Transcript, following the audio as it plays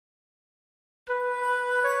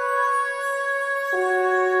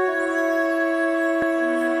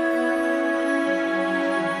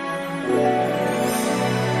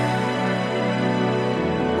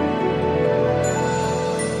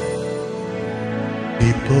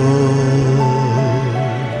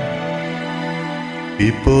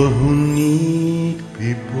People who need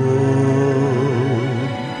people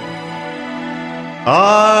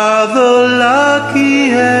are the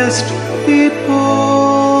luckiest people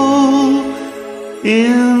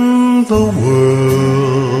in the world.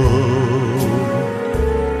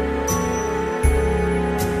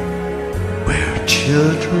 Where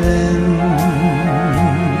children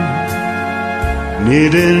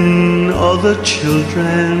needing other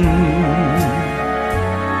children,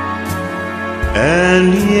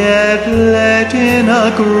 and yet letting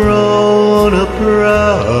a grown-up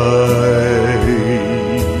bride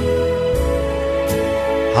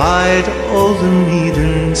hide all the need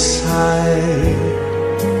inside,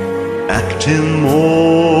 acting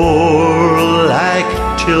more like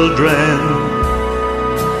children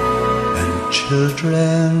than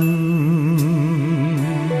children.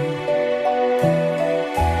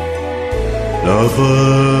 Lovers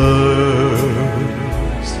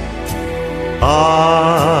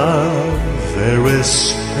are very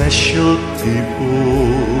special people.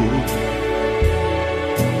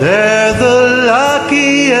 They're the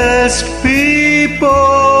luckiest people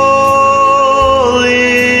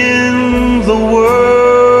in the world.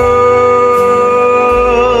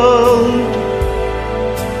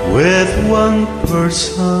 With one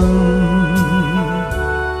person,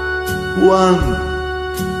 one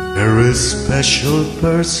very special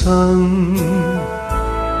person,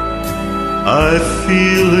 a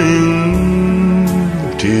feeling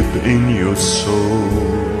deep in your soul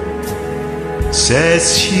says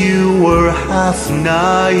you were half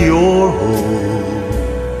nigh your home.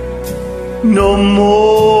 No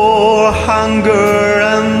more hunger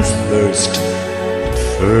and thirst, but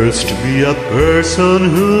first be a person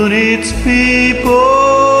who needs people.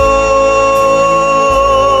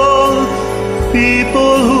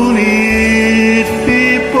 People who need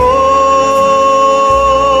people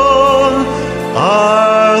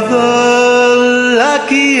are the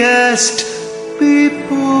luckiest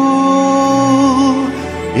people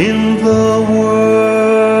in the world.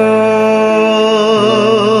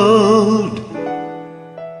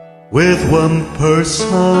 With one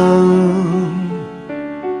person,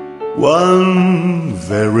 one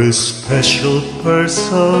very special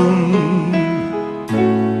person,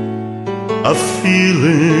 a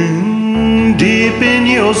feeling deep in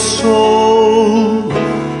your soul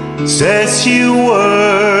says you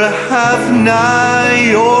were half nigh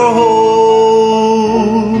your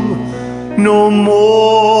home. No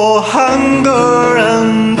more hunger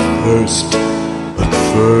and thirst, but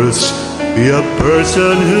first be a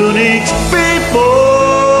person who needs people.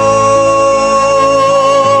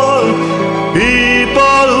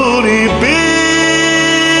 People who need people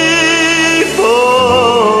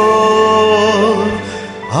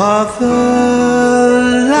are the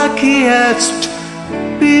luckiest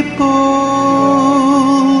people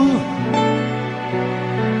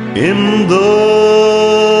in the